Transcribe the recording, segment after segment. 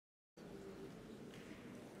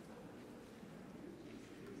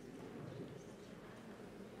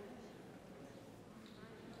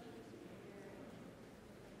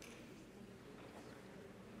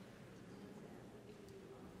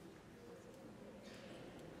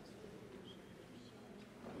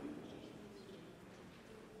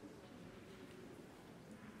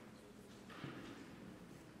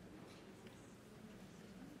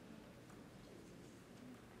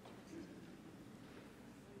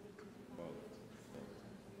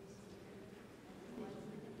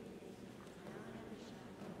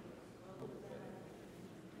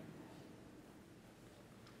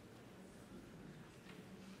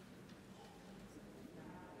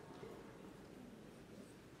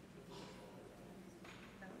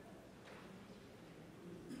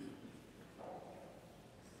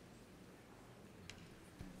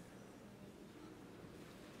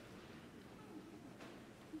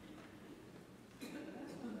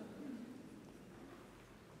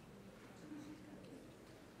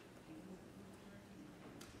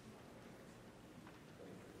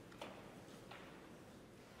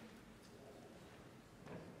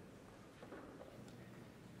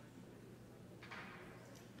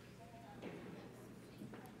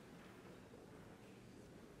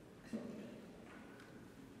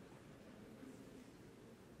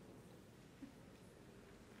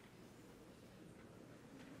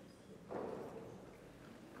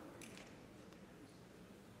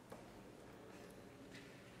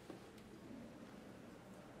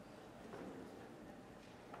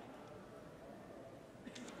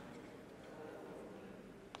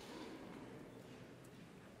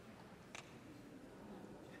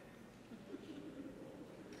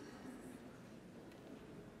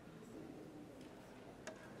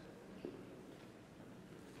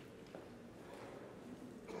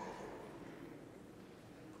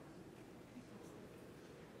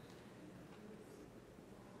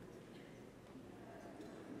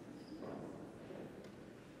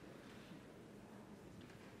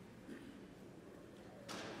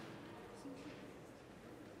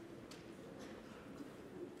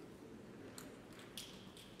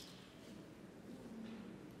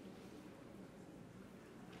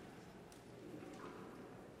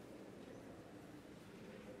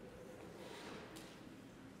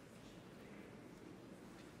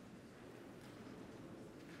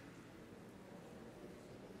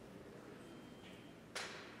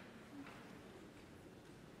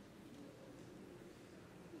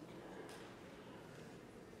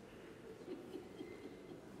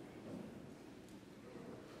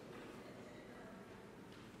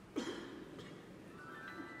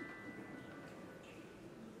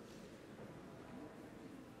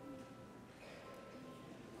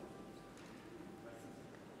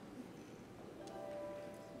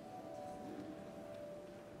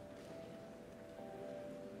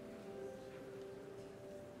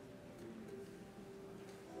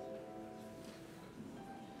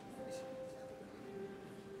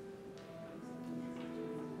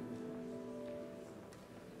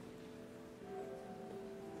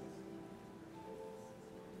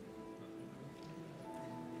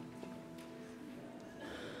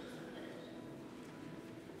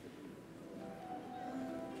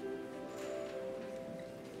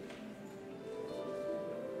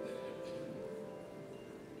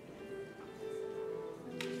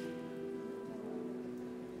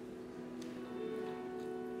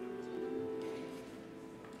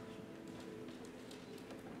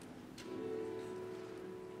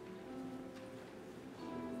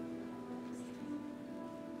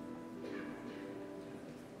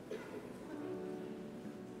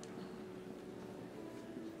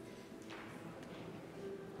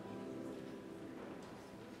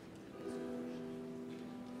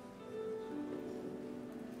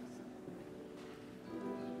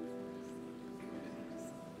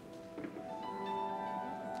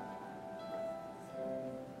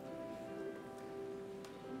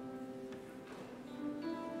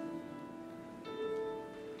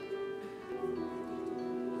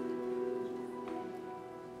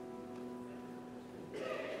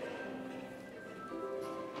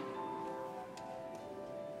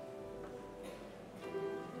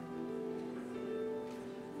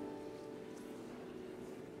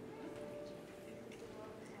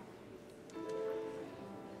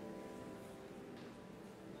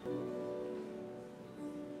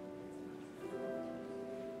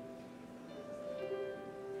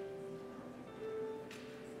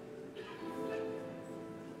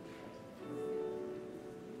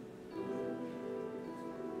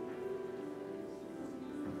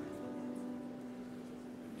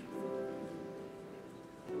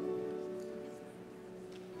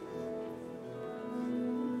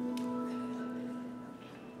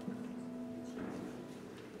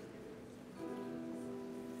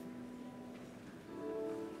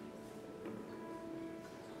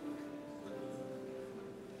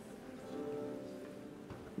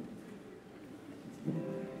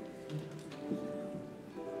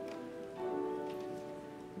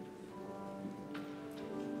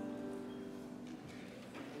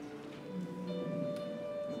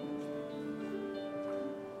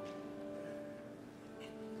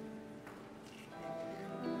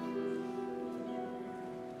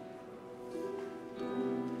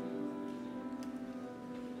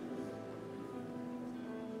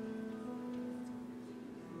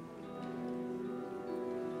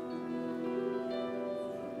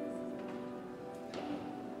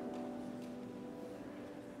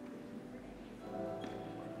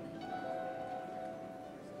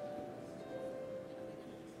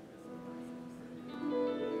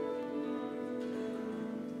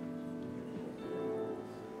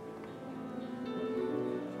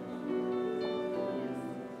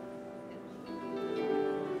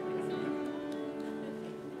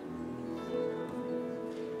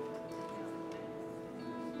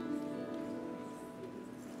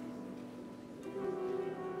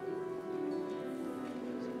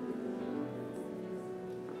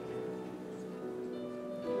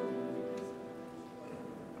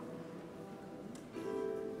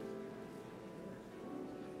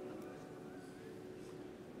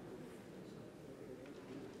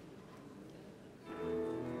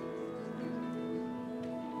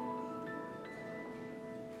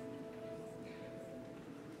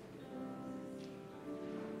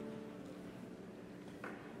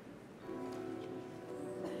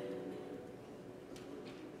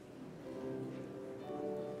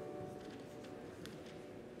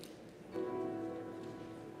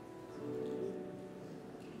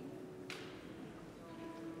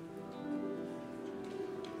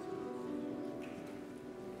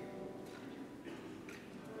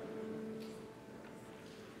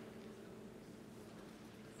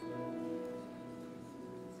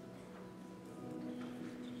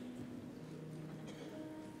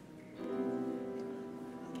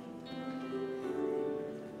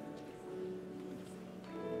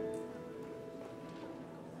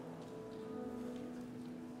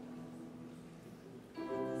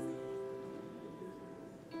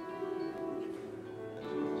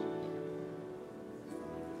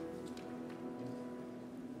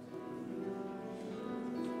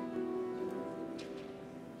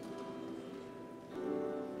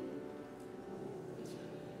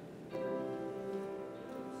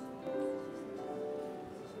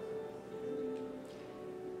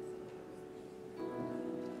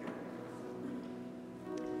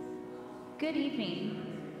Good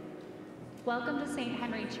evening. Welcome to St.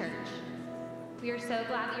 Henry Church. We are so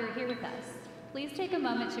glad that you're here with us. Please take a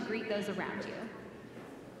moment to greet those around you.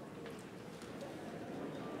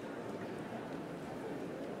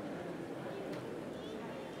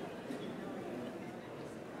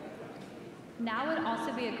 Now would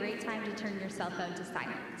also be a great time to turn your cell phone to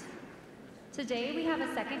silent. Today we have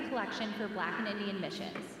a second collection for Black and Indian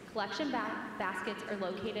missions. Collection baskets are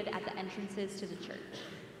located at the entrances to the church.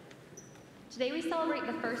 Today we celebrate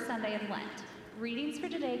the first Sunday of Lent. Readings for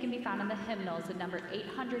today can be found in the hymnals at number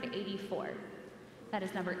 884. That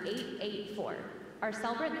is number 884. Our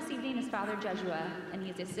celebrant this evening is Father Jeshua, and he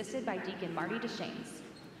is assisted by Deacon Marty DeShames.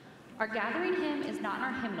 Our gathering hymn is not in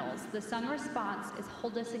our hymnals. The sung response is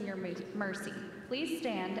Hold Us in Your Mercy. Please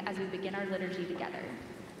stand as we begin our liturgy together.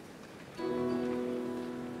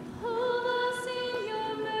 Hold us in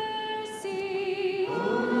your mercy.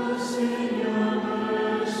 Hold us in your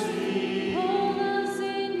mercy. Hold us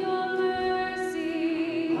in your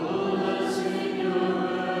mercy. Hold us in your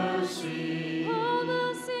mercy. Hold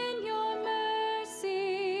us in your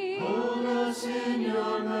mercy. Hold us in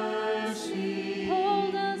your mercy.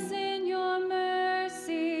 Hold us in your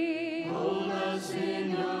mercy. Hold us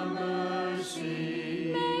in your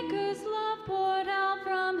mercy. Maker's love poured out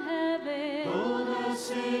from heaven. Hold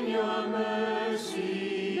us in your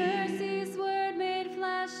mercy. Mercy's word made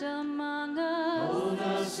flesh among us. Hold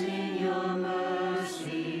us in your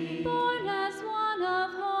mercy. Born as one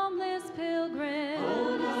of homeless pilgrims.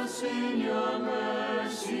 Hold us in your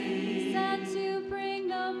mercy. Sent to bring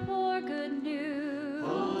the poor good news.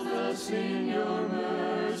 Hold us in your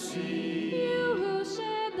mercy. You who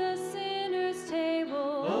shared the sinner's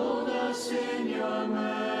table. Hold us in your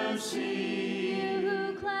mercy. You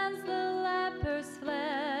who cleansed the leper's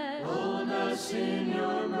flesh. Hold us in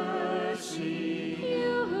your mercy.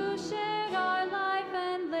 You who shared our life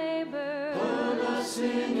and labor. Hold us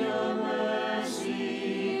in your mercy.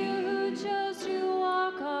 You who chose to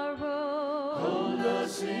walk our road. Hold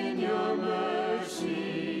us in your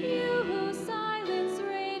mercy. You who silenced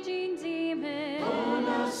raging demons. Hold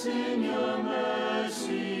us in your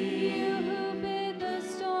mercy. You who bid the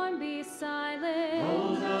storm be silent.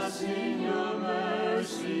 Hold us in your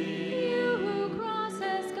mercy. You who cross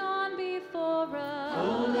has gone before us.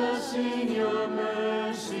 Hold us in your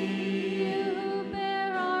mercy. You who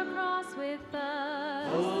bear our cross with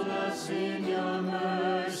us. Hold us in your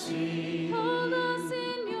mercy. Hold us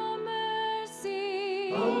in your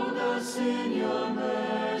mercy. Hold us in your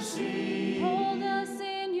mercy. Hold us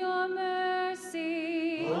in your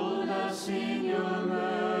mercy. Hold us in your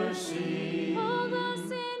mercy. Hold us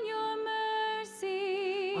in your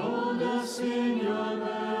mercy. Hold us in your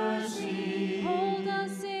mercy. Hold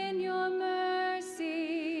us in your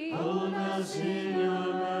mercy. Hold us in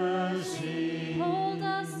your mercy. Hold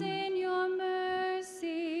us in your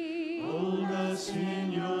mercy. Hold us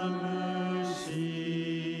in your mercy.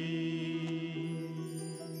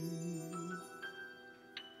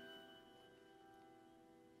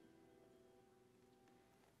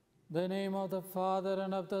 The name of the Father,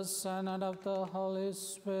 and of the Son, and of the Holy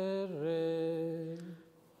Spirit.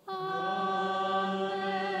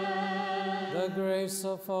 Amen. The grace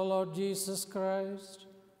of our Lord Jesus Christ,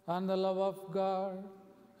 and the love of God,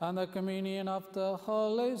 and the communion of the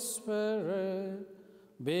Holy Spirit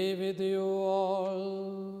be with you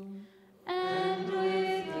all. And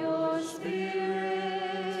with your spirit.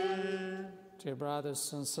 Dear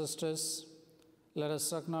brothers and sisters, let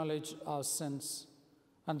us acknowledge our sins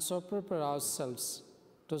and so prepare ourselves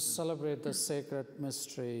to celebrate the sacred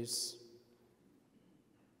mysteries.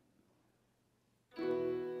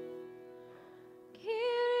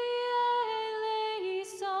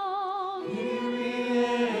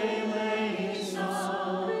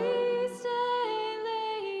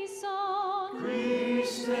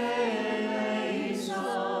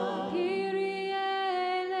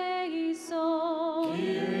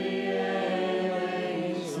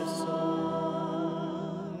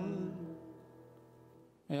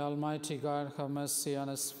 May Almighty God have mercy on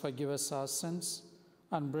us, forgive us our sins,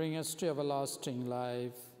 and bring us to everlasting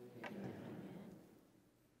life.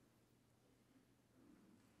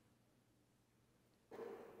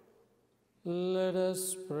 Let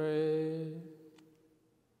us pray.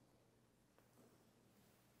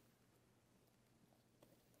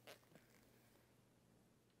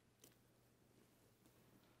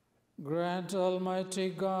 Grant, Almighty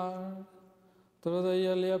God, through the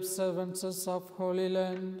yearly observances of Holy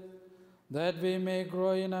Land, that we may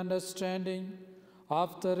grow in understanding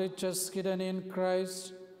of the riches hidden in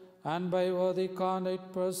Christ, and by worthy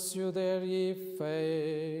conduct pursue their ye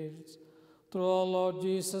faiths. Through our Lord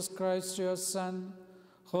Jesus Christ, your Son,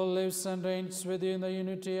 who lives and reigns with you in the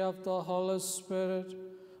unity of the Holy Spirit,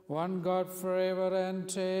 one God forever and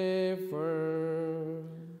ever.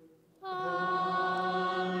 Amen.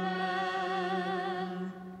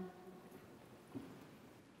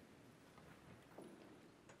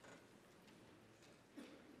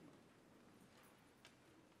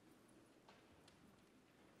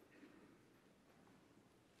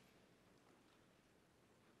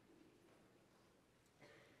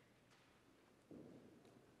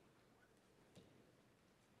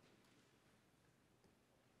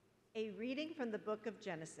 A reading from the book of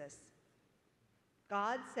Genesis.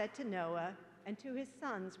 God said to Noah and to his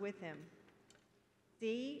sons with him,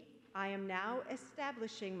 "See, I am now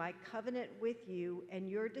establishing my covenant with you and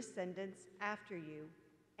your descendants after you,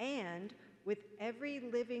 and with every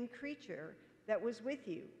living creature that was with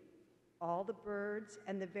you, all the birds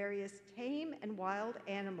and the various tame and wild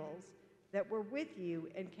animals that were with you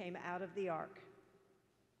and came out of the ark.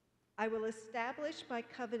 I will establish my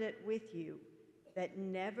covenant with you, that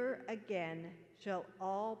never again shall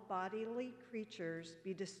all bodily creatures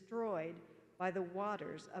be destroyed by the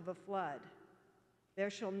waters of a flood. There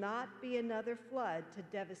shall not be another flood to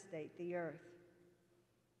devastate the earth."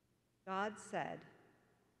 God said,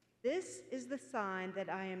 "This is the sign that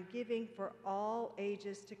I am giving for all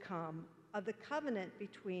ages to come, of the covenant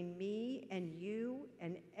between me and you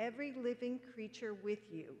and every living creature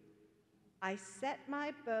with you. I set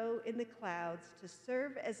my bow in the clouds to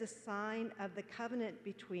serve as a sign of the covenant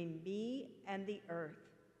between me and the earth.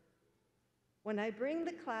 When I bring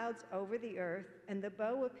the clouds over the earth and the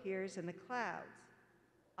bow appears in the clouds,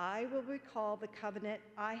 I will recall the covenant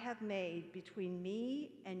I have made between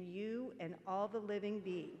me and you and all the living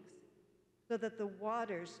beings, so that the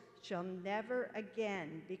waters shall never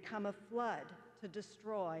again become a flood to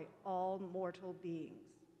destroy all mortal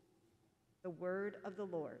beings." The word of the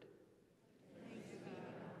Lord.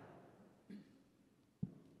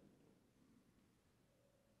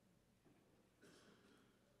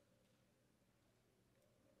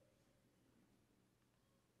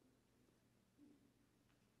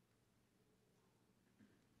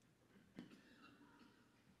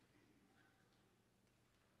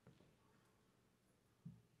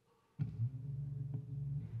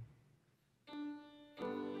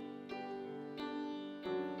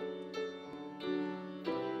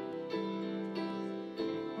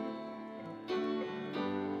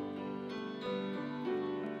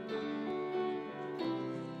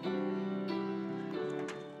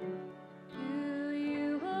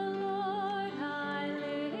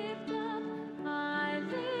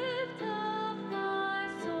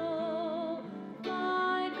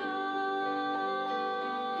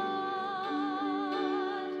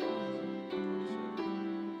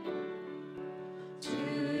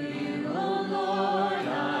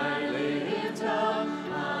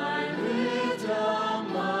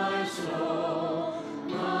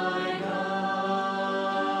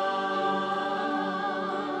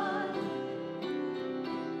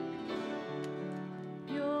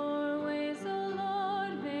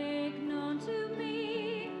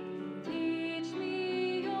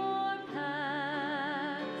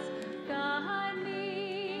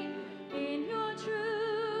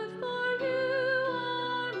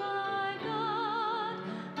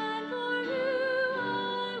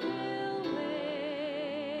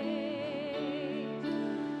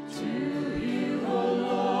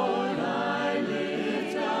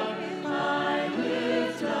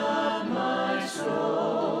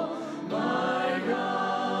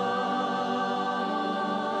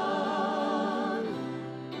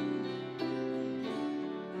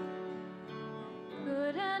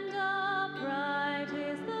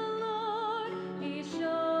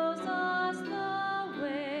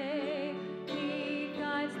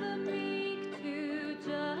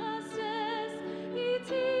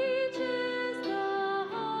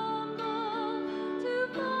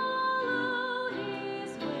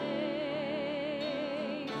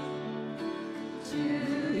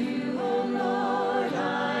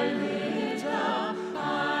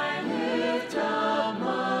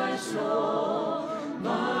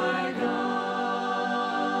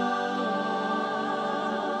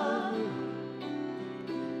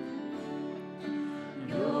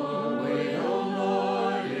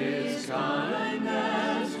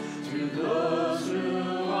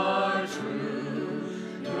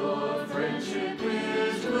 Friendship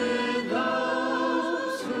is with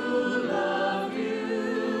those who love you.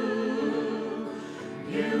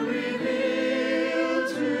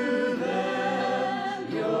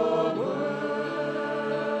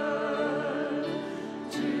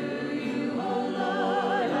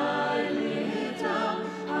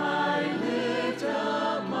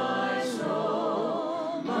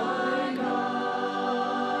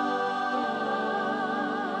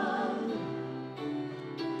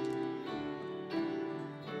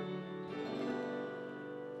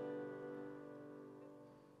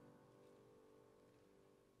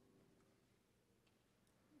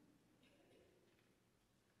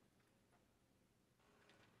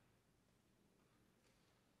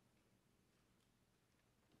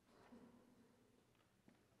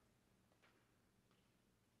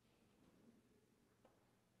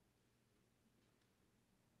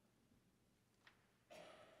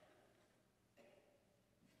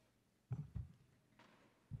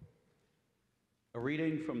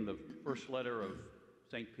 reading from the first letter of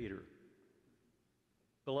St. Peter.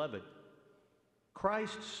 Beloved,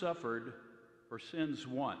 Christ suffered for sins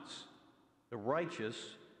once, the righteous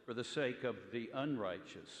for the sake of the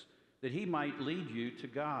unrighteous, that he might lead you to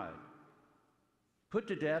God. Put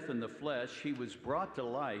to death in the flesh, he was brought to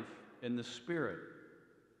life in the Spirit.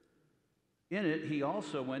 In it, he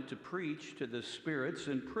also went to preach to the spirits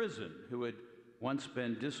in prison who had once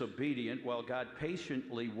been disobedient, while God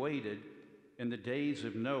patiently waited in the days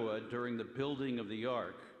of Noah during the building of the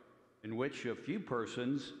ark, in which a few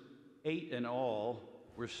persons, 8 in all,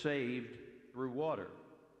 were saved through water.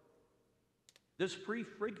 This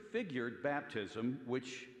prefigured baptism,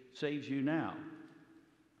 which saves you now.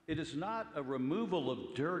 It is not a removal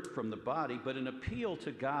of dirt from the body, but an appeal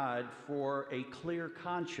to God for a clear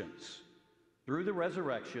conscience through the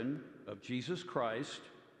resurrection of Jesus Christ,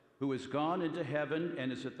 who has gone into heaven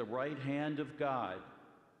and is at the right hand of God,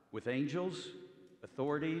 with angels,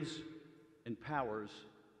 authorities, and powers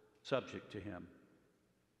subject to him.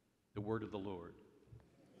 The word of the Lord.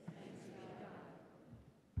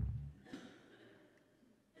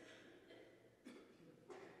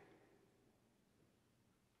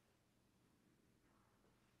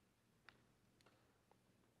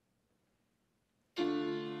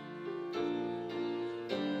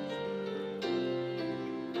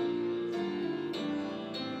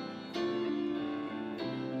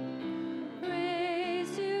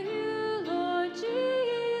 Praise to you, Lord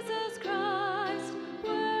Jesus Christ,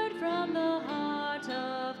 word from the heart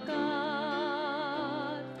of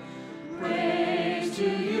God. Praise to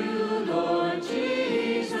you, Lord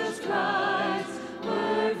Jesus Christ,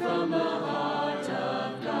 word from the heart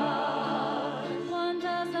of God. One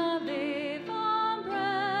does not live on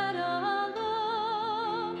bread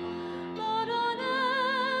alone, but on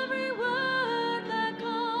every word that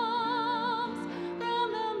comes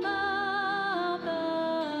from the mouth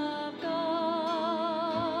of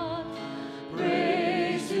God.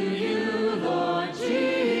 Praise to you, Lord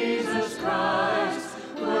Jesus Christ,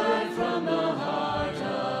 word from the heart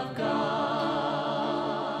of God.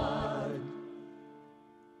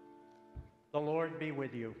 The Lord be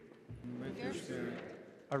with you. With your spirit.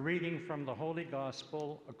 A reading from the Holy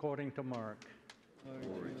Gospel according to Mark.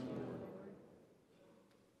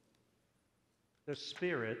 The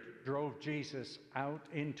Spirit drove Jesus out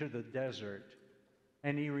into the desert,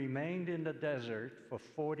 and he remained in the desert for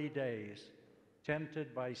 40 days,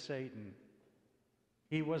 tempted by Satan.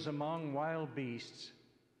 He was among wild beasts,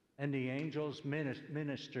 and the angels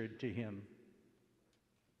ministered to him.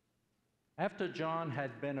 After John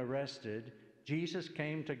had been arrested, Jesus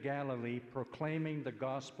came to Galilee proclaiming the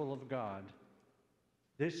gospel of God.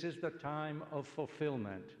 This is the time of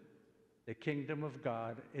fulfillment. The kingdom of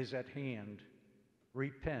God is at hand.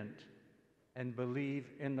 Repent and believe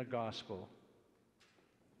in the gospel.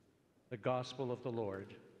 The gospel of the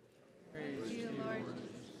Lord. Praise to you, Lord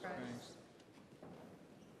Jesus Christ.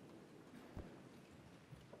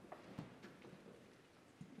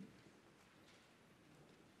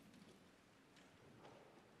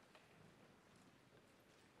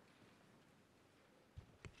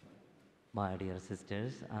 My dear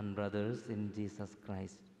sisters and brothers in Jesus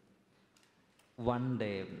Christ, one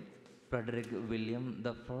day Frederick William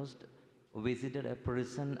I visited a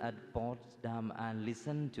prison at Potsdam and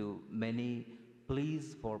listened to many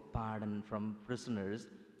pleas for pardon from prisoners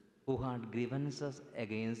who had grievances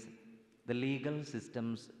against the legal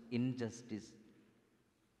system's injustice.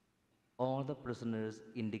 All the prisoners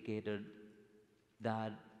indicated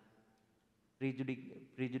that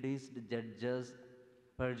prejudiced judges,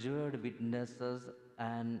 perjured witnesses,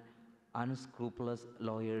 and unscrupulous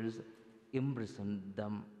lawyers imprisoned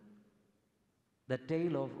them. The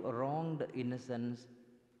tale of wronged innocence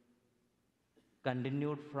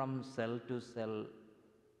continued from cell to cell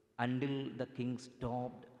until the king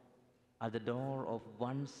stopped at the door of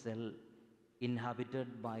one cell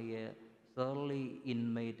inhabited by a surly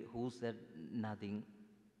inmate who said nothing.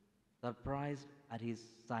 Surprised at his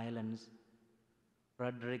silence,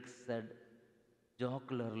 Frederick said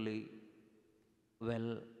jocularly,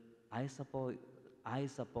 "Well, I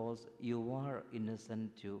suppose you are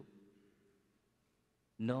innocent too."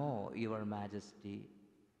 "No, Your Majesty,"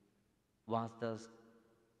 was the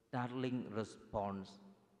startling response.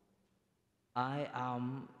 "I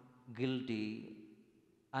am guilty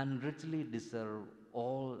and richly deserve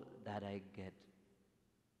all that I get."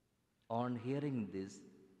 On hearing this,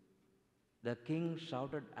 the king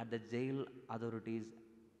shouted at the jail authorities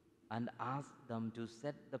and asked them to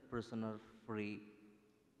set the prisoner free,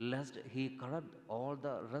 lest he corrupt all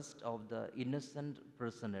the rest of the innocent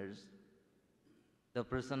prisoners. The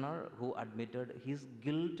prisoner, who admitted his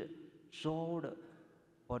guilt, showed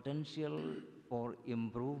potential for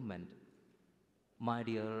improvement. My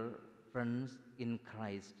dear friends in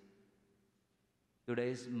Christ,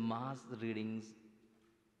 today's mass readings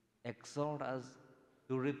exhort us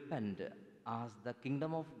to repent as the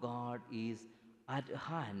kingdom of God is at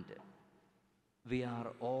hand. We are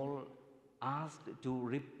all asked to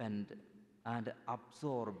repent and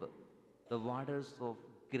absorb the waters of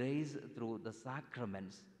grace through the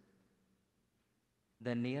sacraments.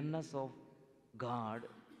 The nearness of God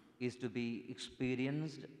is to be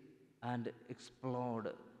experienced and explored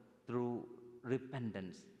through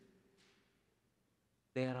repentance.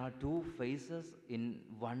 There are two phases in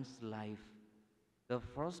one's life. The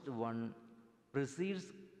first one precedes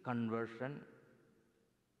conversion,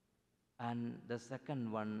 and the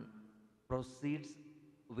second one proceeds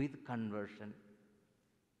with conversion.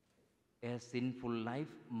 A sinful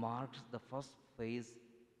life marks the first phase,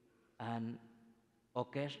 and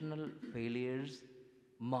occasional failures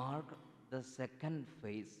mark the second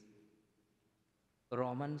phase.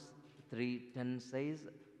 Romans 3:10 says,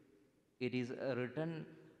 "It is written,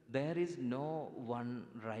 there is no one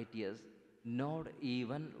righteous, not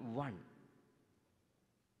even one."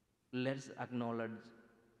 Let's acknowledge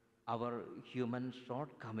our human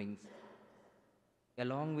shortcomings.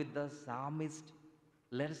 Along with the psalmist,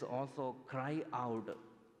 let's also cry out,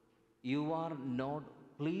 "You are not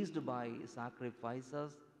pleased by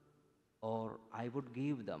sacrifices, or I would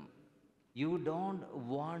give them. You don't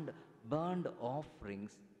want burnt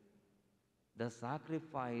offerings." The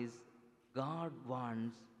sacrifice God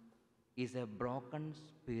wants is a broken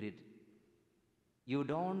spirit.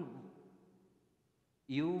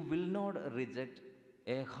 You will not reject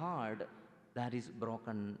a heart that is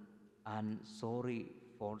broken and sorry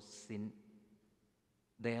for sin.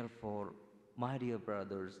 Therefore, my dear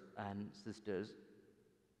brothers and sisters,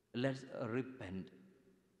 let's repent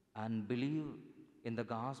and believe in the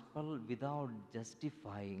gospel without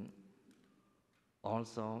justifying.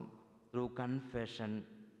 Also, through confession,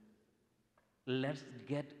 let's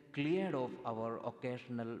get cleared of our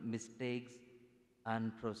occasional mistakes and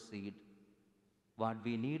proceed. What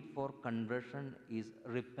we need for conversion is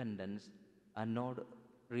repentance and not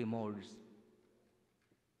remorse.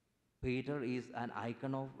 Peter is an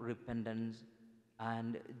icon of repentance,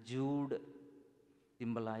 and Jude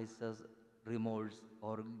symbolizes remorse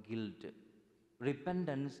or guilt.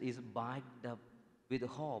 Repentance is backed up with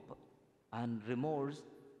hope, and remorse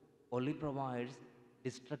only provides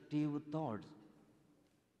destructive thoughts.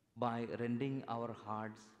 By rending our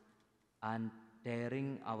hearts and tearing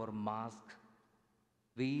our masks,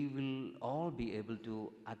 we will all be able to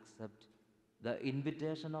accept the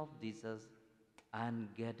invitation of Jesus and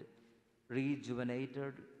get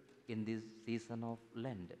rejuvenated in this season of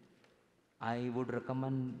Lent. I would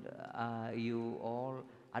recommend you all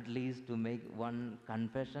at least to make one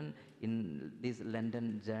confession in this Lenten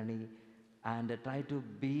journey and try to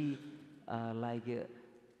be like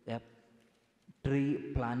a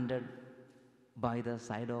tree planted by the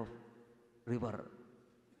side of river.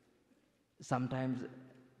 Sometimes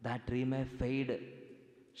that tree may fade,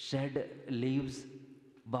 shed leaves,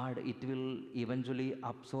 but it will eventually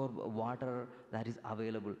absorb water that is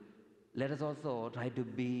available. Let us also try to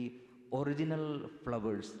be original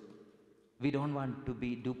flowers. We don't want to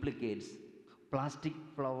be duplicates. Plastic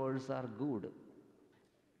flowers are good.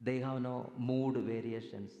 They have no mood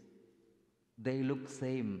variations. They look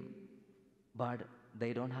same, but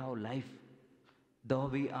they don't have life. Though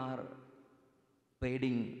we are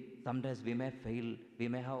fading, sometimes we may fail, we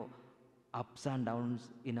may have ups and downs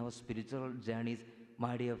in our spiritual journeys.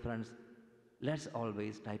 My dear friends, let's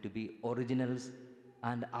always try to be originals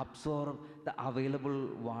and absorb the available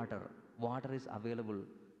water. Water is available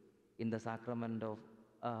in the sacrament of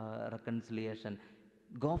reconciliation.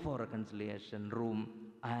 Go for reconciliation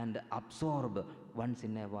room and absorb once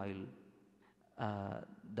in a while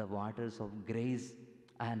the waters of grace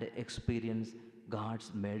and experience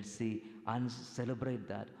God's mercy and celebrate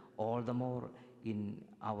that all the more in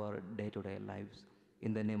our day-to-day lives.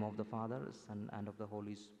 In the name of the Father, Son, and of the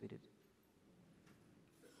Holy Spirit.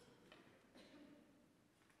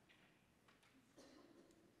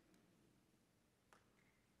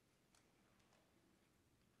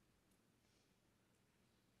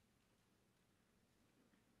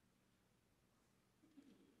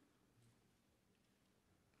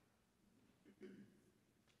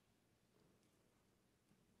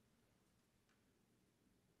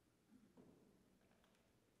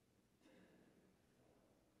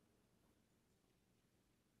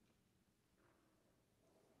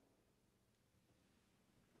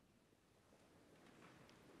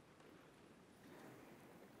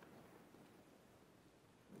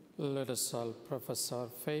 Let us all profess our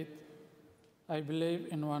faith. I believe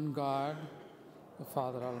in one God, the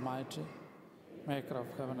Father Almighty, maker of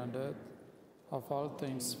heaven and earth, of all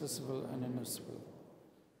things visible and invisible.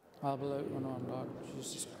 I believe in one Lord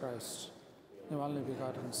Jesus Christ, the only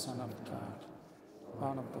begotten Son of God,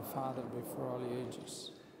 born of the Father before all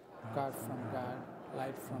ages, God from God,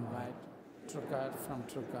 light from light, true God from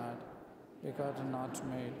true God, begotten not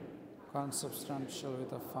made, consubstantial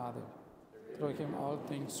with the Father. Through him all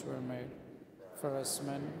things were made. For us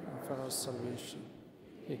men and for our salvation,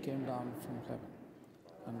 he came down from heaven,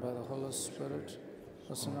 and by the Holy Spirit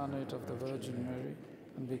was incarnate of the Virgin Mary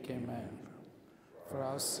and became man. For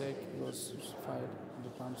our sake he was crucified under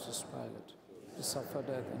Pontius Pilate. He suffered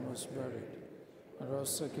death and was buried, and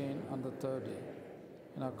rose again on the third day,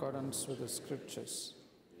 in accordance with the Scriptures.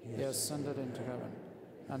 He ascended into heaven,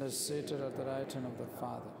 and is seated at the right hand of the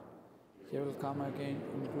Father. He will come again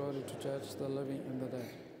in glory to judge the living and the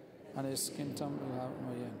dead, and his kingdom will have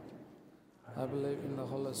no end. I believe in the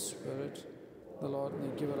Holy Spirit, the Lord,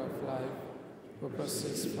 the giver of life, who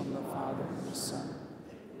proceeds from the Father and the Son,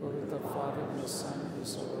 who with the Father and the Son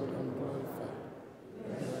is adored and glorified,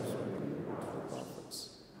 and has spoken to the prophets.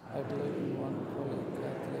 I believe in one holy,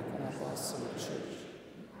 Catholic, and Apostolic Church.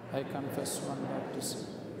 I confess one baptism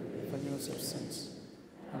for forgiveness of sins,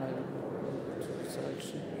 and I look forward to the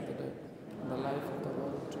resurrection of the dead and the life of the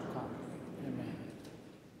world to come. Amen.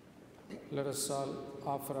 Let us all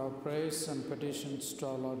offer our praise and petitions to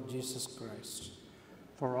our Lord Jesus Christ.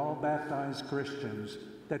 For all baptized Christians,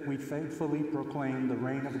 that we faithfully proclaim the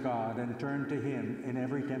reign of God and turn to him in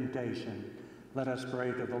every temptation, let us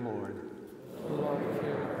pray to the Lord. Lord,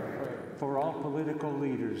 hear our prayer. For all political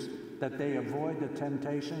leaders, that they avoid the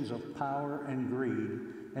temptations of power and greed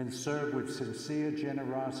and serve with sincere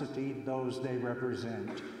generosity those they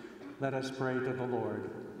represent, let us pray to the Lord.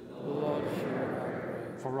 Lord, hear our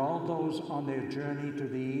prayer. For all those on their journey to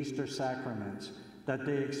the Easter sacraments, that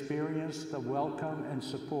they experience the welcome and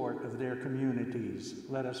support of their communities,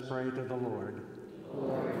 let us pray to the Lord.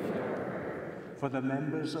 Lord, hear our prayer. For the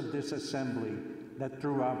members of this assembly, that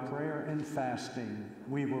through our prayer and fasting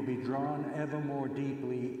we will be drawn ever more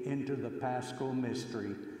deeply into the Paschal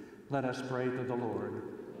mystery, let us pray to the Lord.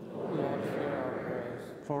 Lord, hear our prayers.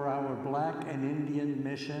 For our Black and Indian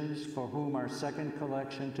missions, for whom our second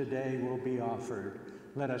collection today will be offered,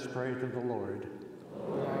 let us pray to the Lord.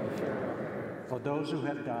 Lord, hear our prayer. For those who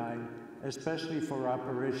have died, especially for our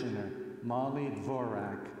parishioner, Molly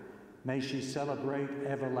Dvorak, may she celebrate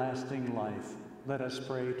everlasting life. Let us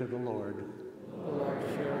pray to the Lord. Lord,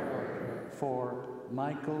 hear our prayer. For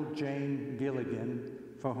Michael Jane Gilligan,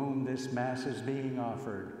 for whom this Mass is being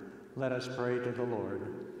offered, let us pray to the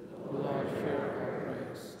Lord. Lord, hear our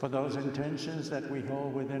prayers. For those intentions that we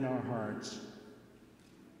hold within our hearts,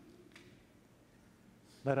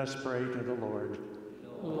 let us pray to the Lord.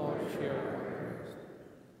 Lord, hear our prayers.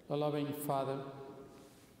 O loving Father,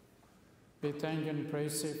 we thank and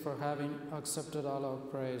praise you for having accepted all our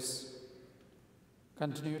prayers.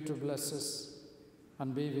 Continue to bless us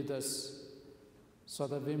and be with us, so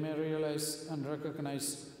that we may realize and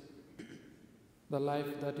recognize the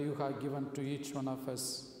life that you have given to each one of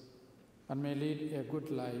us, and may lead a good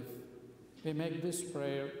life. We make this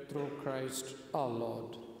prayer through Christ our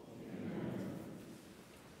Lord.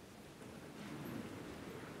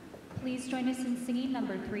 Please join us in singing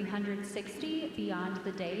number 360, Beyond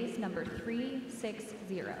the Days, number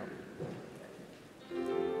 360.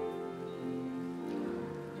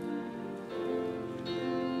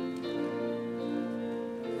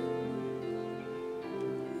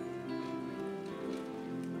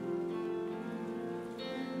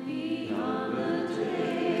 We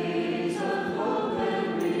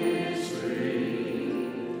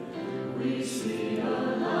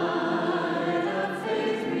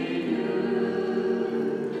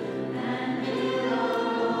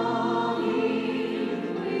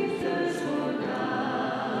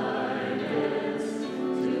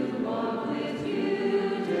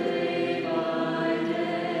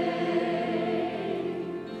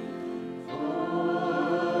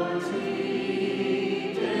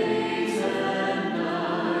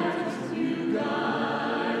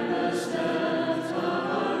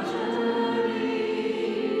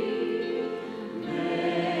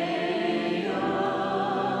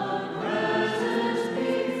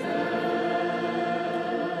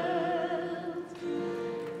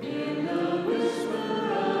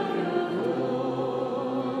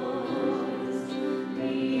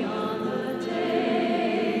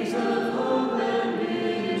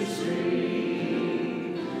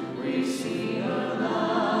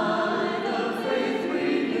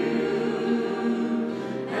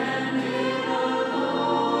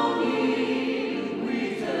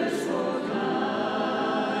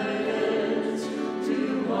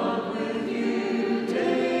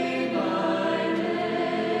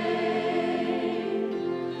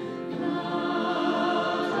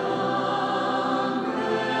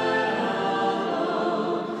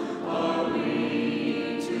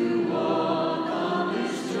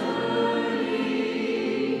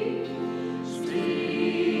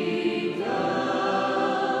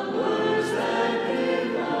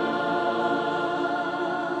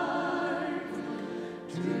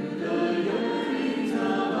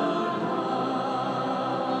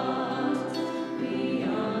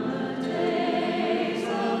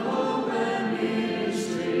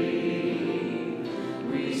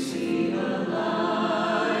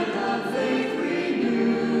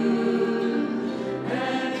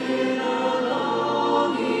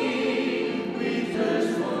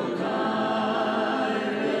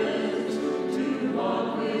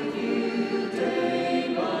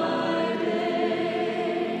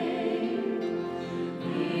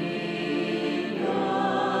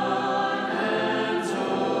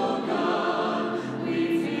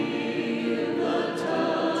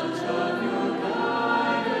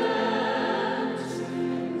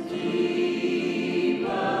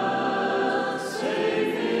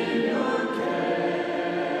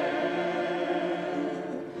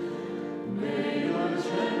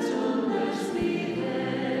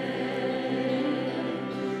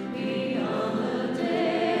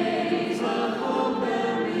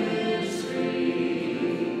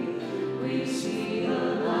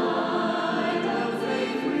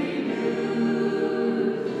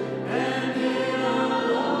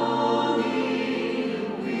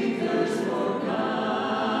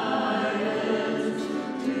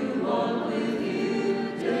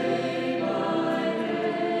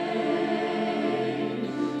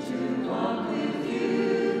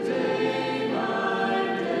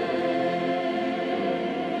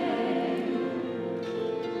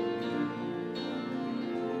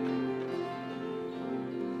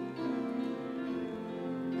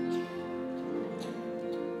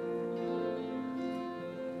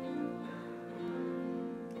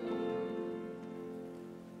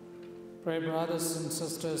Pray, brothers and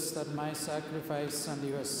sisters, that my sacrifice and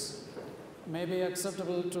yours may be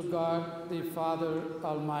acceptable to God, the Father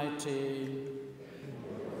Almighty.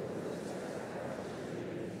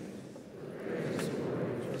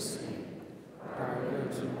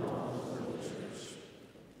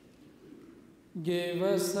 Give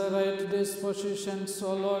us the right dispositions,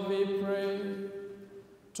 O Lord, we pray,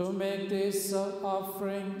 to make these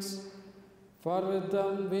offerings, for with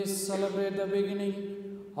them we celebrate the beginning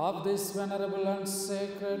of this venerable and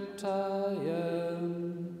sacred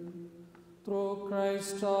time. Through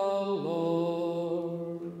Christ our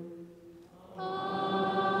Lord.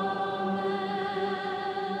 Amen.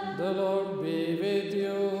 The Lord be with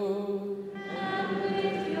you. And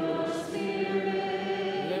with your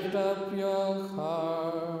spirit. Lift up your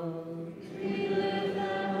heart. We lift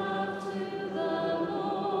them up to the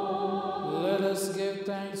Lord. Let us give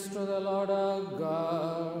thanks to the Lord our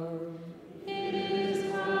God. It is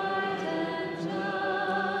right and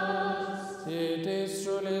just. It is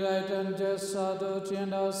truly right and just, our duty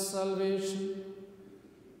and our salvation,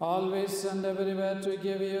 always and everywhere to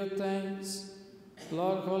give you thanks,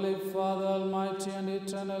 Lord, Holy Father, Almighty and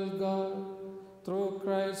eternal God, through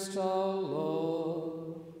Christ our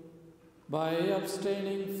Lord. By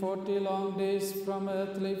abstaining 40 long days from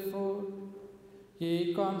earthly food,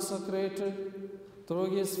 He consecrated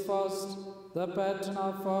through His fast the pattern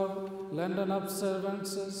of our Lenten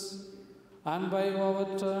observances, and by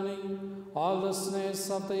overturning all the snares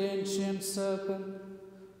of the ancient serpent,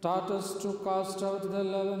 taught us to cast out the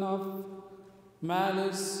leaven of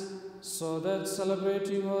malice, so that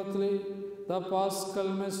celebrating worthily the Paschal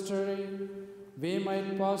mystery, we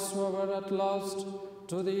might pass over at last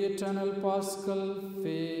to the eternal Paschal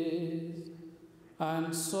feast.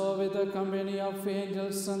 And so with the company of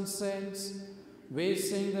angels and saints, we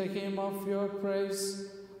sing the hymn of your praise,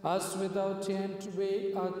 as without end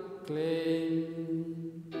we acclaim.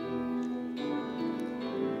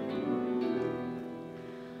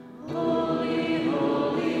 Holy,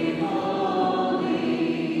 holy,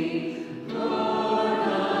 holy, Lord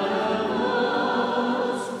God of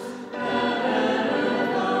hosts, heaven and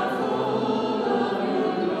earth are full of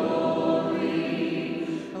your glory.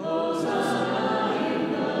 Hosanna in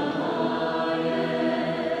the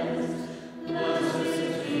highest. Blessed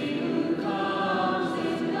is he who comes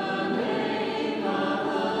in the name of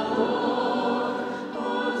the Lord.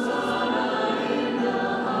 Hosanna in the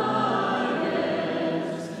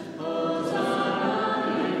highest. Hosanna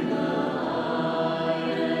in the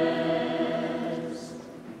highest.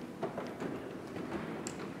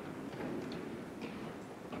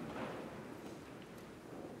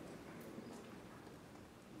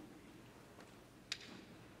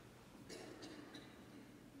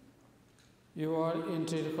 You are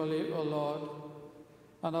indeed holy, O Lord,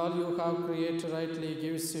 and all you have created rightly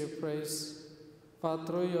gives you praise. For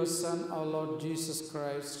through your Son, our Lord Jesus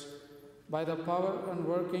Christ, by the power and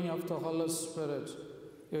working of the Holy Spirit,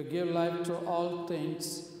 you give life to all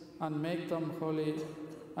things and make them holy,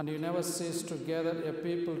 and you never cease to gather a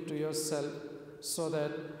people to yourself, so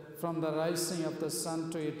that from the rising of the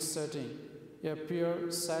sun to its setting, a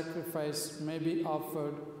pure sacrifice may be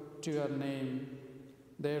offered to your name.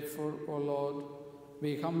 Therefore, O Lord,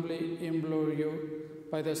 we humbly implore you,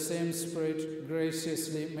 by the same Spirit,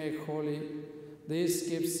 graciously make holy these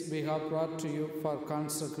gifts we have brought to you for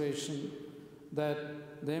consecration, that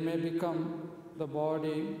they may become the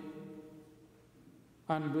body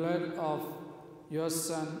and blood of your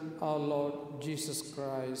Son, our Lord Jesus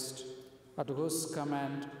Christ, at whose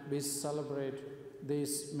command we celebrate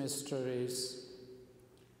these mysteries.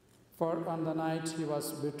 For on the night he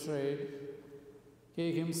was betrayed,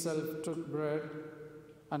 he himself took bread,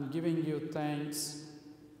 and giving you thanks,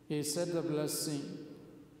 he said the blessing,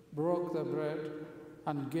 broke the bread,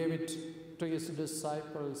 and gave it to his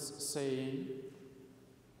disciples, saying,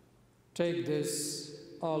 "Take this,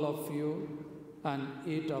 all of you, and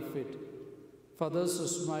eat of it, for this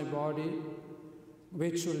is my body,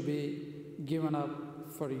 which will be given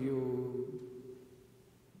up for you."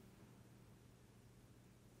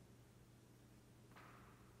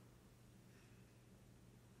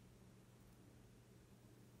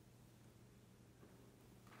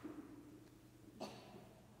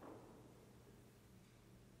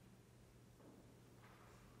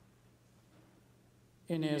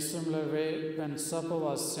 In a similar way, when supper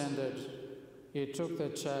was ended, he took the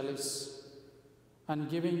chalice, and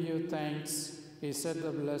giving you thanks, he said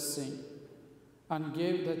the blessing, and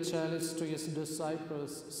gave the chalice to his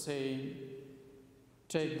disciples, saying,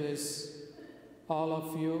 "Take this, all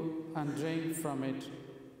of you, and drink from it,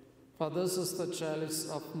 for this is the chalice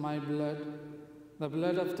of my blood, the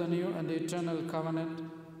blood of the new and eternal covenant,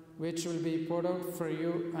 which will be poured out for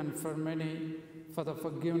you and for many for the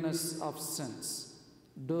forgiveness of sins.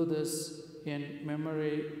 Do this in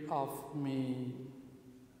memory of me.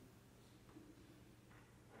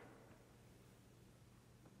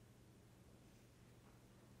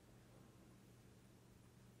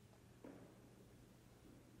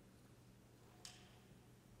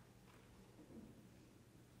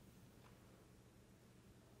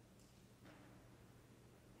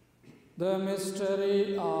 The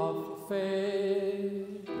mystery of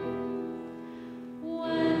faith.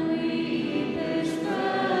 When we eat this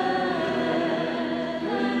bread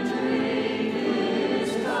and drink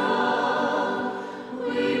this cup,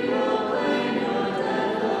 we proclaim your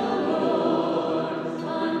death, O Lord,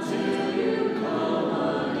 until you come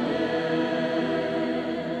again.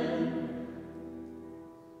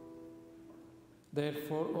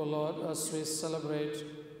 Therefore, O Lord, as we celebrate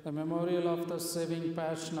the memorial of the saving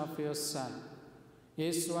passion of your Son,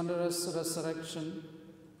 his wondrous resurrection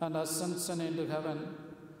and ascension into heaven,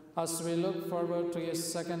 as we look forward to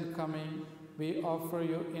his second coming, we offer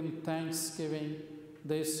you in thanksgiving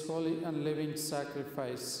this holy and living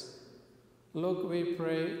sacrifice. Look, we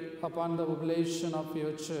pray, upon the oblation of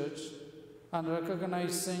your church, and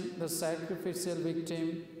recognizing the sacrificial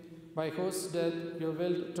victim by whose death you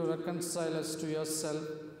willed to reconcile us to yourself,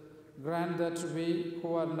 grant that we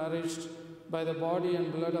who are nourished by the body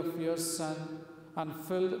and blood of your Son and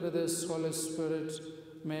filled with his Holy Spirit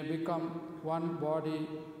may become one body,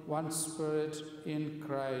 one spirit in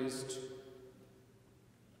Christ.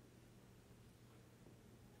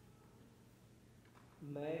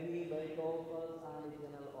 May we make offers an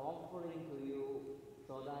eternal offering to you,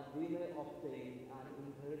 so that we may obtain an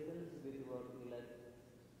inheritance with your elect,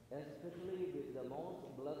 especially with the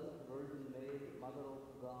most blessed Virgin Mary, Mother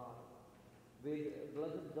of God, with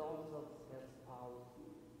blessed daughters of her spouse,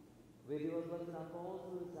 with your blessed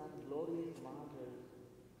apostles and glorious martyrs,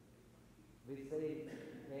 with Saint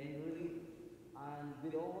Henry, and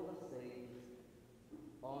with all the saints,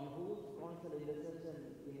 on whose constant intercession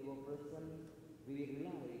in your presence we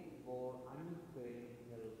rely for unfailing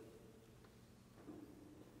help.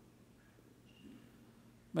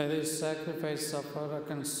 By this sacrifice of our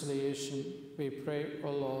reconciliation, we pray,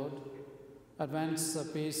 O Lord, advance the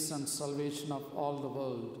peace and salvation of all the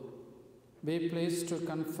world. Be pleased to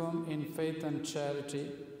confirm in faith and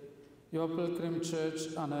charity your pilgrim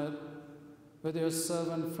church on earth, with your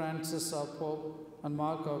servant Francis our Pope and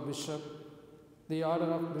Mark our Bishop, the order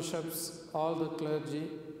of bishops, all the clergy,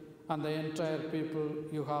 and the entire people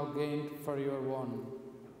you have gained for your own.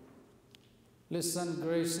 Listen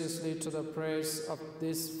graciously to the prayers of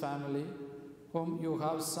this family, whom you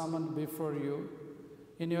have summoned before you.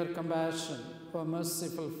 In your compassion, O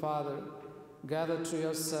merciful Father, gather to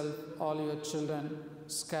yourself all your children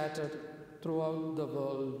scattered throughout the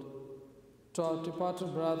world. To our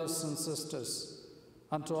departed brothers and sisters,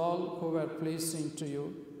 and to all who were pleasing to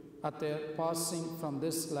you at their passing from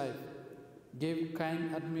this life, give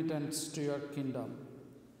kind admittance to your kingdom.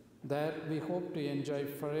 There we hope to enjoy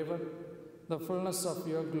forever the fullness of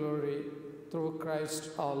your glory through Christ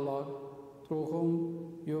our Lord, through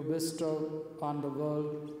whom you bestow on the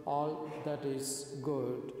world all that is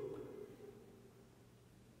good.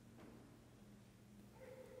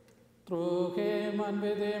 Through him and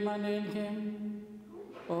with him and in him,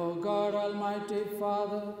 O God, Almighty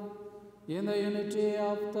Father, in the unity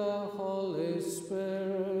of the Holy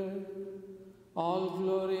Spirit, all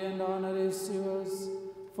glory and honor is yours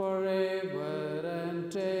forever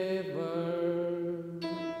and ever.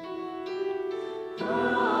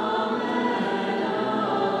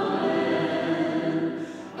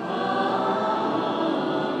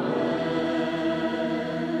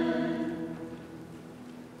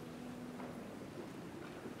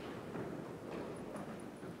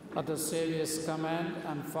 At the Saviour's command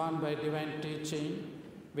and formed by divine teaching,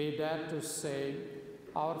 we dare to say,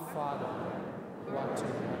 Our Father, who art in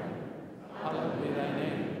heaven, hallowed be thy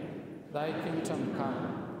name. Thy kingdom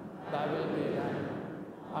come, thy will be done,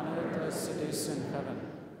 on earth as it is in heaven.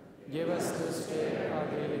 Give us this day our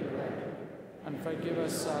daily bread, and forgive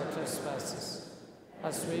us our trespasses,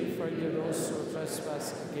 as we forgive those who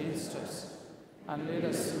trespass against us. And lead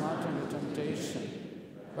us not into temptation,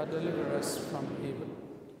 but deliver us from evil.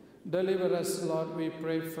 Deliver us, Lord, we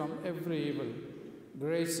pray, from every evil.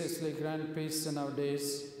 Graciously grant peace in our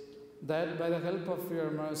days, that by the help of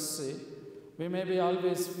your mercy, we may be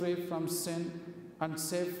always free from sin and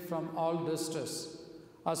safe from all distress,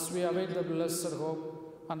 as we await the blessed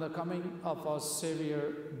hope and the coming of our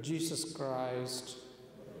Savior, Jesus Christ.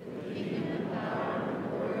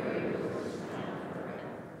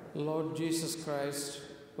 Lord Jesus Christ,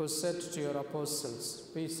 who said to your apostles,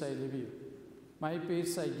 "Peace I leave you, my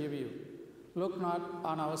peace I give you. Look not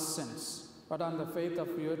on our sins, but on the faith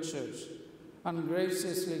of your church, and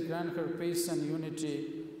graciously grant her peace and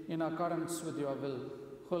unity in accordance with your will,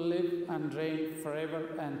 who live and reign forever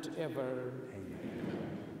and ever."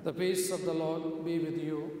 Amen. The peace of the Lord be with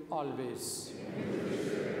you always.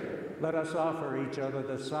 Let us offer each other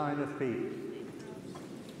the sign of peace.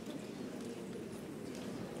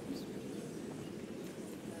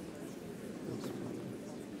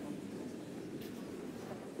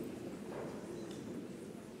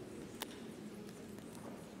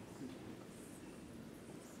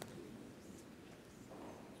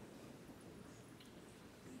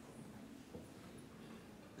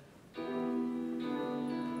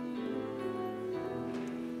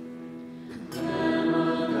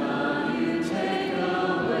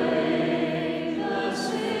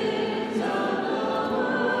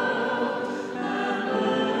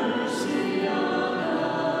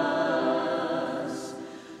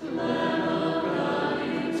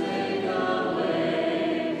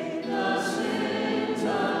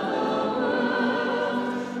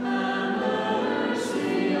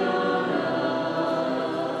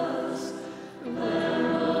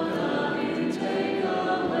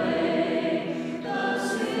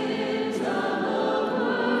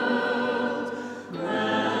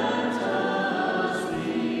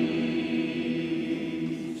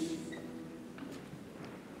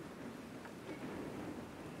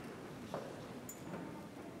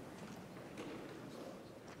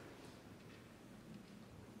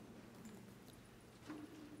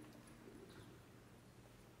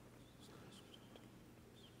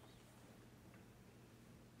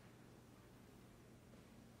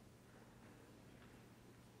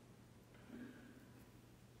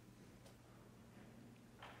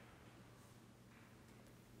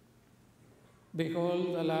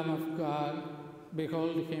 Behold the Lamb of God,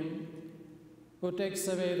 behold him who takes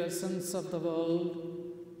away the sins of the world.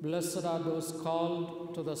 Blessed are those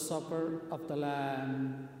called to the supper of the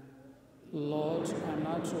Lamb. Lord, I am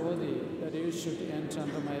not worthy that you should enter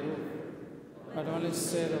under my roof, but only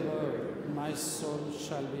say the word, and my soul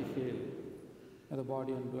shall be healed. May the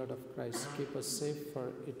body and blood of Christ keep us safe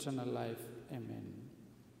for eternal life. Amen.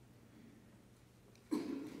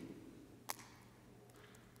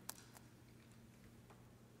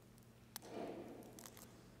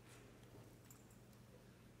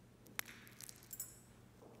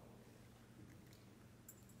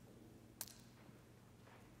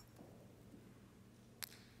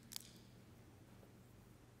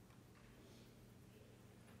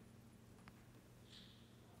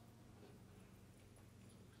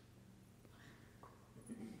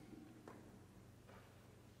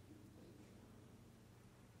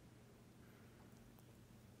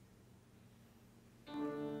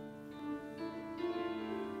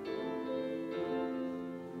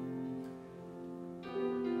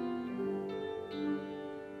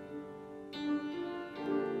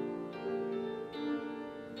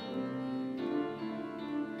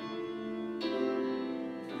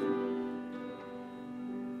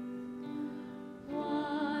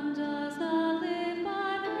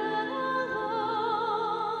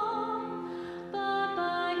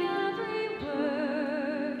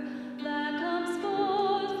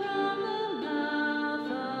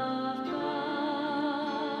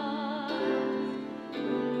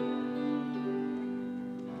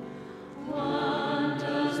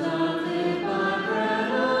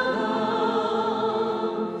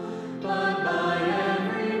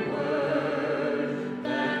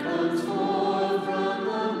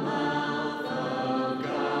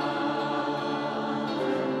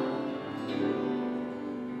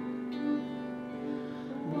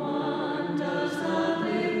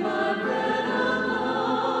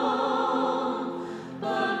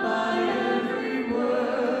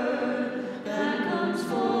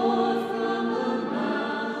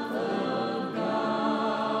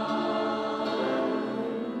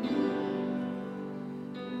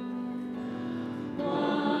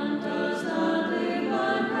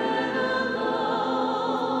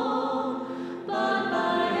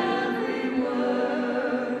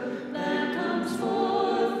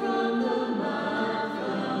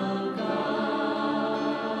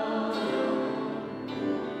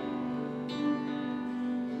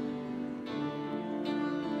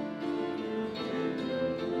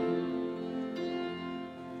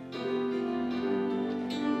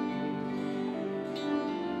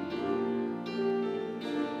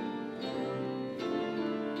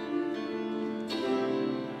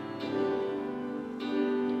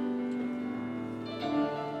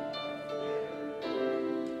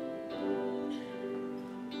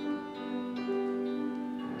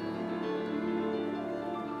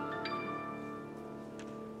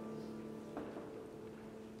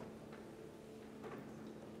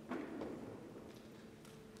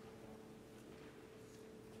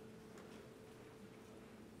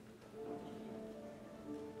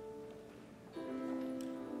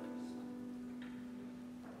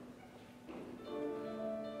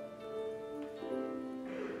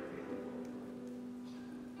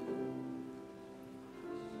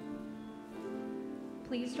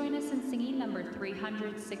 Please join us in singing number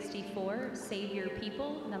 364, Save Your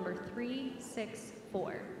People, number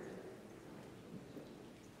 364.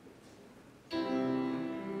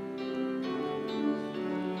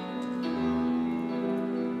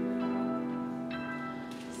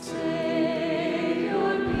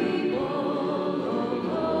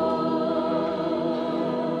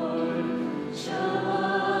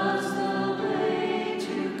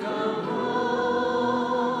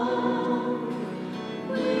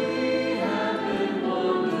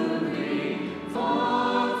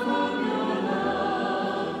 Far from your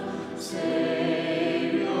love.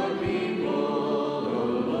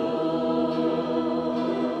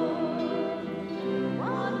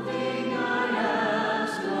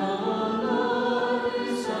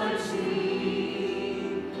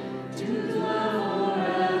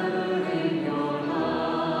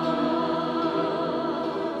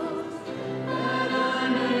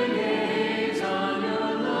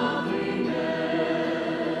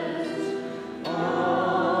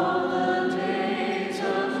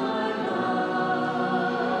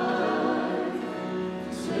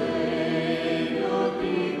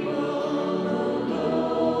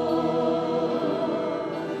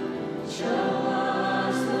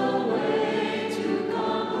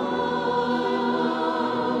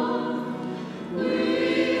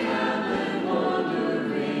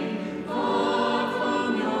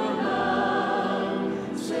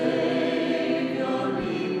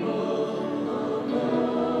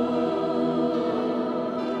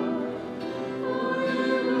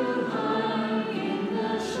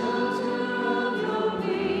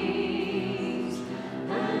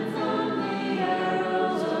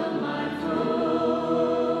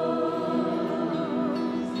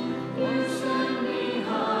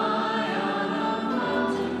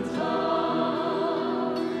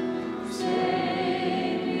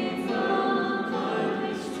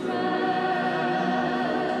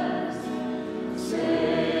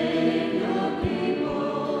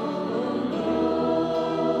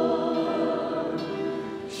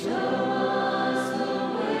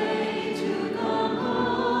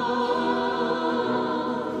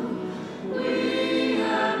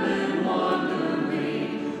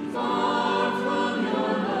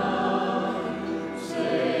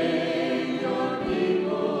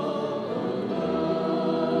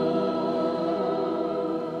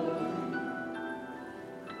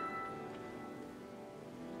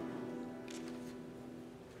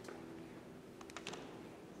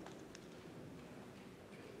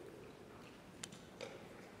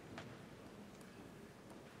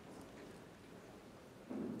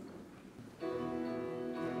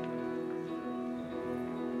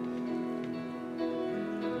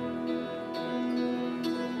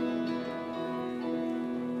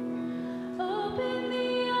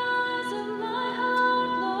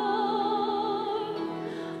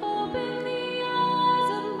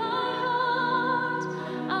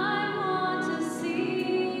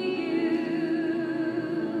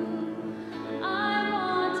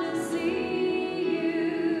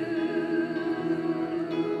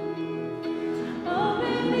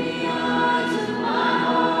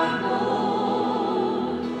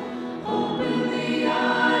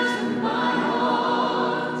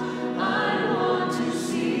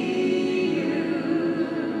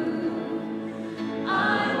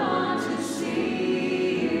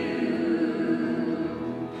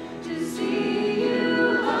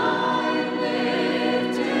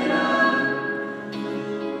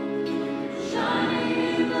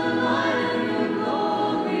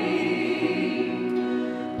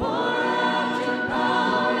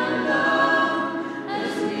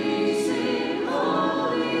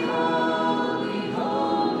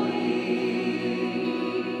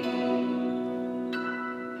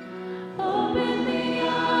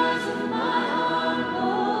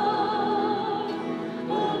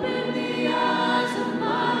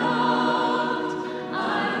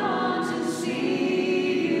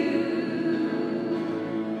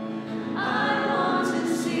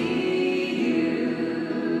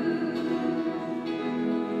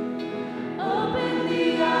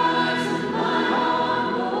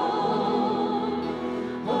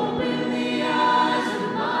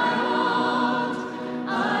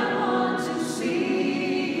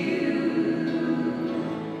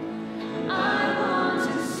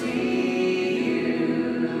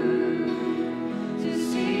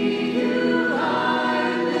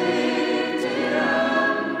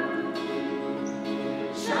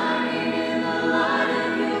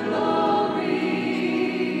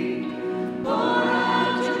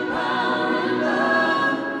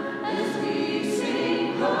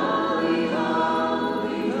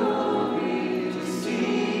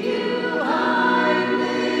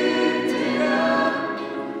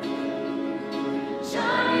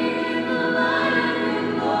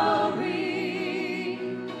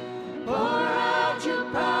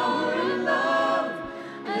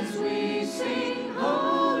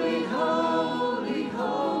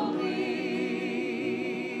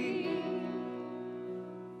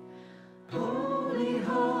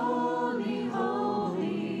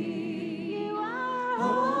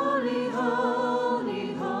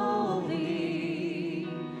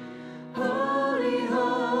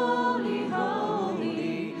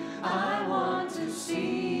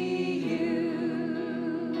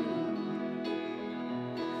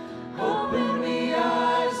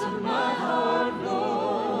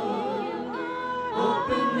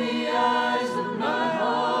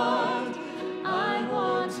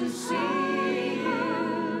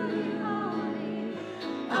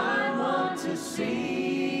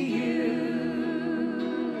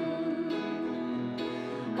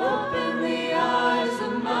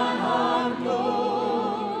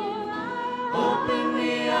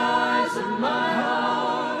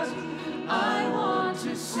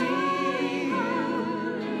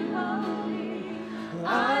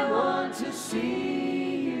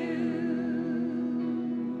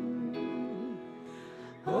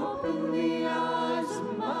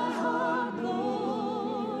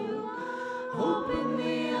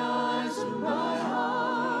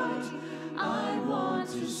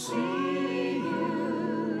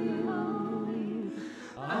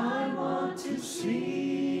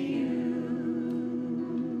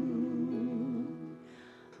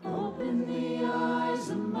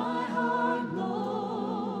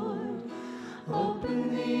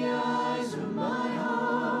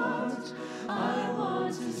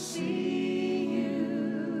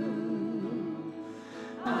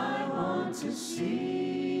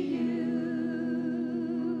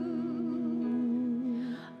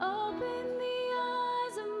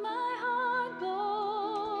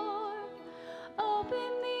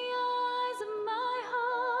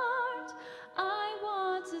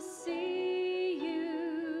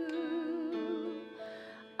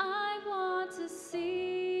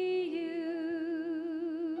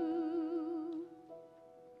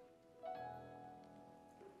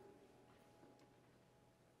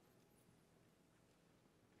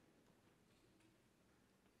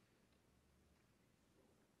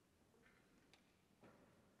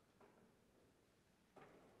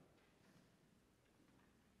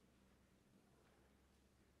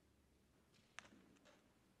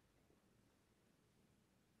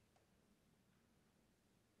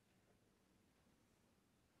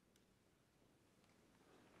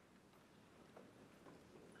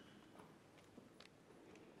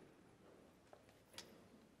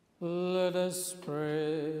 Let us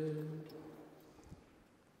pray.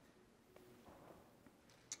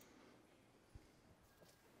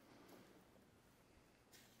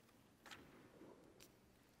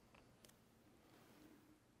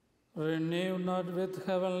 Renew not with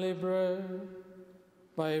heavenly bread,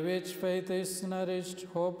 by which faith is nourished,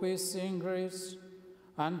 hope is increased,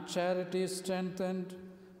 and charity is strengthened,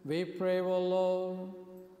 we pray, O Lord,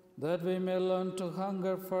 that we may learn to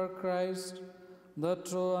hunger for Christ, the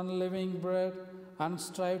true and living bread, and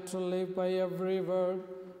strive to live by every word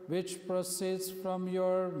which proceeds from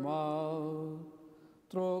your mouth.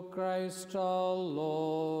 Through Christ our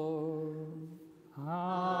Lord.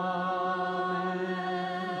 Amen.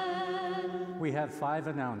 We have 5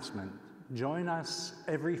 announcements. Join us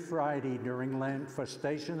every Friday during Lent for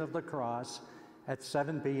Station of the Cross at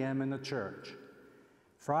 7 p.m. in the church.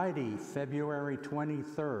 Friday, February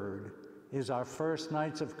 23rd, is our First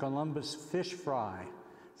Knights of Columbus Fish Fry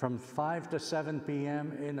from 5 to 7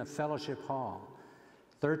 p.m. in the fellowship hall.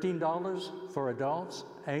 $13 for adults,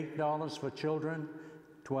 $8 for children,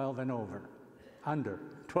 12 and over.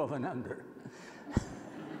 12 and under.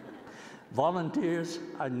 Volunteers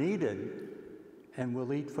are needed and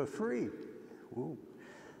will eat for free. Ooh.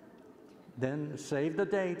 Then save the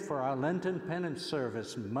date for our Lenten Penance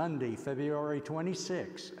Service, Monday, February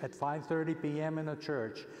 26 at 5:30 p.m. in the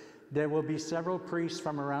church. There will be several priests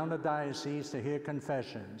from around the diocese to hear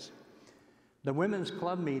confessions. The Women's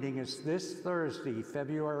Club meeting is this Thursday,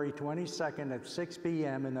 February 22nd at 6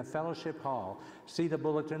 p.m. in the Fellowship Hall. See the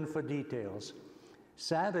bulletin for details.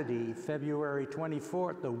 Saturday, February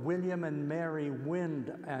 24th, the William and Mary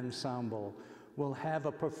Wind Ensemble will have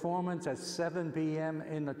a performance at 7 p.m.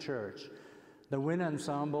 in the church. The Wind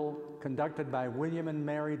Ensemble, conducted by William and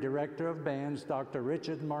Mary Director of Bands, Dr.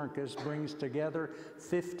 Richard Marcus, brings together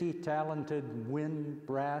 50 talented wind,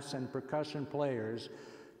 brass, and percussion players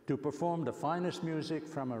to perform the finest music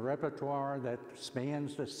from a repertoire that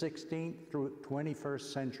spans the 16th through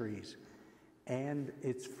 21st centuries. And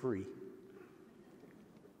it's free.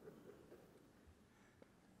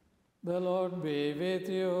 The Lord be with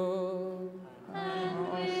you. And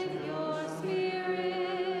with your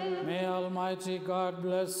spirit. May Almighty God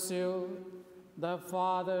bless you, the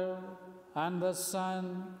Father, and the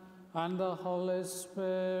Son, and the Holy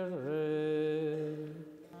Spirit.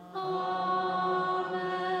 Amen.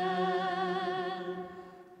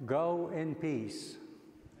 Go in peace.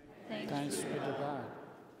 Thanks be to God.